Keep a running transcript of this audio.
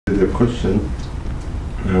is a question.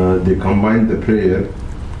 They combine the prayer,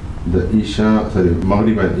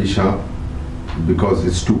 Maghrib and Isha, because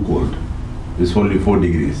it's too cold. It's only 4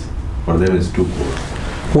 degrees. For them, it's too cold.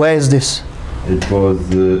 Where is this? It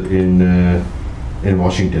was in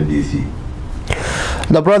Washington, D.C.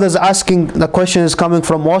 The brother's asking, the question is coming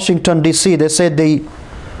from Washington, D.C. They said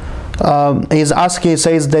he's asking, he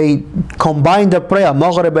says they combine the prayer,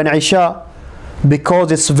 Maghrib and Isha,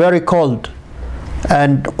 because it's very cold.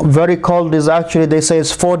 And very cold is actually, they say,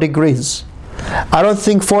 it's 4 degrees. I don't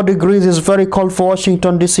think 4 degrees is very cold for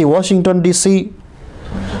Washington, D.C. Washington, D.C.,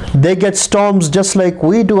 they get storms just like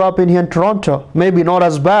we do up in here in Toronto. Maybe not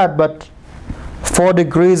as bad, but 4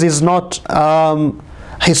 degrees is not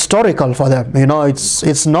historical for them. You know,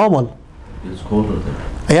 it's normal. It's colder there.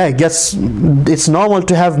 Yeah, it's normal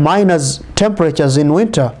to have minus temperatures in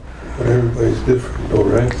winter. But everybody's different though,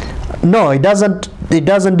 right? No, it doesn't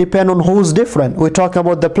depend on who's different. We're talking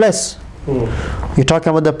about the place. You're talking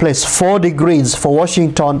about the place. 4 degrees for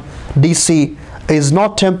Washington, D.C. is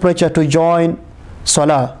not temperature to join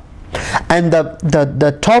Salah. And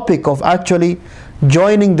the topic of actually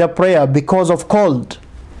joining the prayer because of cold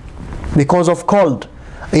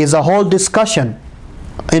is a whole discussion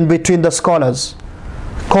in between the scholars.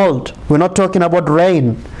 Cold, we're not talking about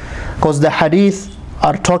rain, because the hadith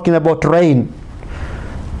are talking about rain.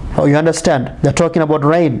 Oh, you understand? They're talking about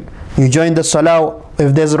rain. You join the Salah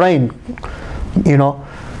if there's rain. You know,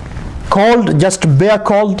 cold, just bare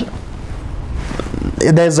cold,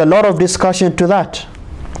 there's a lot of discussion to that.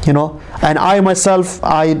 You know, and I myself,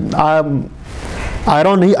 I don't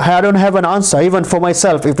have an answer even for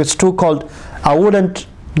myself. If it's too cold, I wouldn't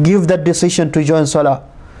give that decision to join Salah,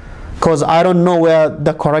 because I don't know where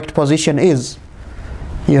the correct position is.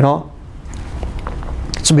 You know,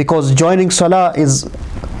 it's because joining Salah is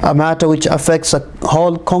a matter which affects a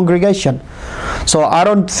whole congregation. So I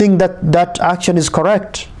don't think that action is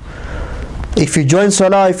correct. If you join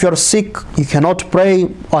Salah, if you're sick, you cannot pray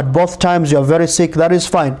at both times, you're very sick, that is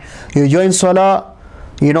fine. You join Salah,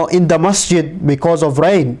 you know, in the masjid because of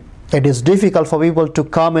rain. It is difficult for people to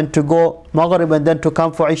come and to go Maghrib and then to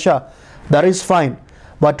come for Isha. That is fine.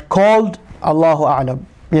 But cold, Allahu A'lam.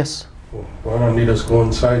 Yes? Why don't they just go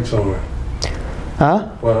inside somewhere? Huh?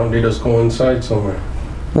 Why don't they just go inside somewhere?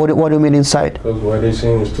 What do you mean inside? Because why they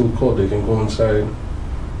saying it's too cold, they can go inside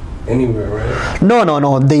anywhere, right?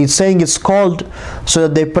 No. They're saying it's cold so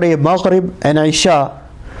that they pray Maghrib and Isha,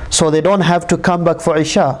 so they don't have to come back for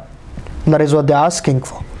Isha. That is what they're asking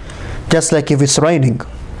for. Just like if it's raining.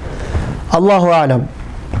 Allahu Alam.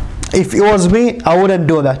 If it was me, I wouldn't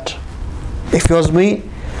do that. If it was me,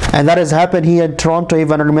 and that has happened here in Toronto,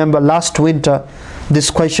 even I remember last winter, this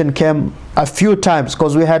question came a few times,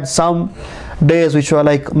 because we had some days which were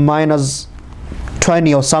like minus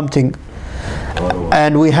 20 or something.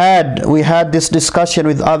 And we had this discussion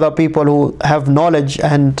with other people who have knowledge,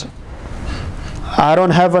 and I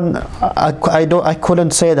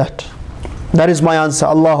couldn't say that. That is my answer.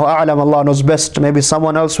 Allahu A'lam, Allah knows best. Maybe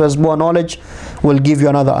someone else who has more knowledge will give you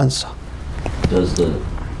another answer. Does the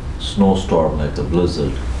snowstorm, like the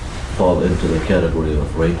blizzard, fall into the category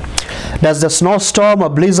of rain? Does the snowstorm or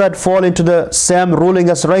blizzard fall into the same ruling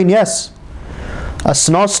as rain? Yes. A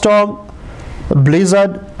snowstorm,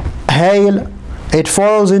 blizzard, hail, it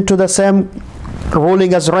falls into the same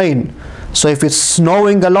ruling as rain. So if it's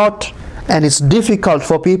snowing a lot and it's difficult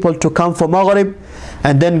for people to come for Maghrib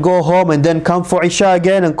and then go home and then come for Isha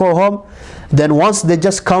again and go home, then once they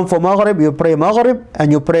just come for Maghrib, you pray Maghrib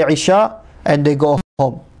and you pray Isha and they go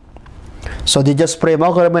home. So they just pray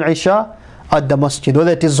Maghrib and Isha at the masjid,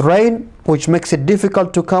 whether it is rain, which makes it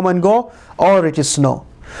difficult to come and go, or it is snow.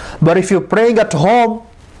 But if you're praying at home,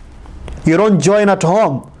 you don't join at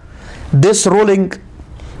home. This ruling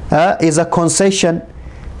is a concession.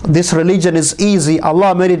 This religion is easy.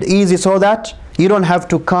 Allah made it easy so that you don't have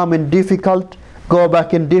to come in difficult, go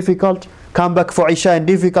back in difficult, come back for Isha in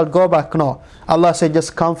difficult, go back. No. Allah said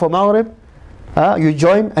just come for Maghrib, you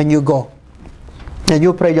join and you go. And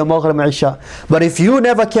you pray your Maghrib and Isha. But if you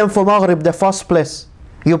never came for Maghrib the first place,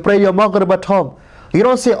 you pray your Maghrib at home, you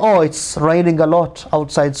don't say, oh, it's raining a lot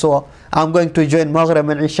outside, so I'm going to join Maghrib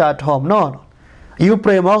and Isha at home. No. You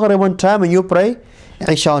pray Maghrib on time and you pray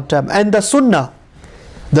Isha on time. And the sunnah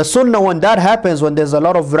when that happens, when there's a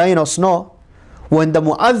lot of rain or snow, when the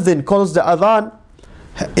muazzin calls the adhan,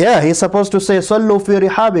 yeah, he's supposed to say, Sallu fi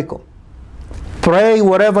rihabikum. Pray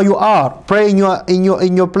wherever you are. Pray in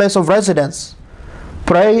your place of residence.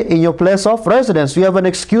 Pray in your place of residence. You have an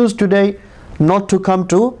excuse today not to come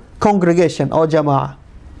to congregation or jama'ah.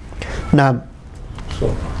 Naam.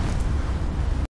 So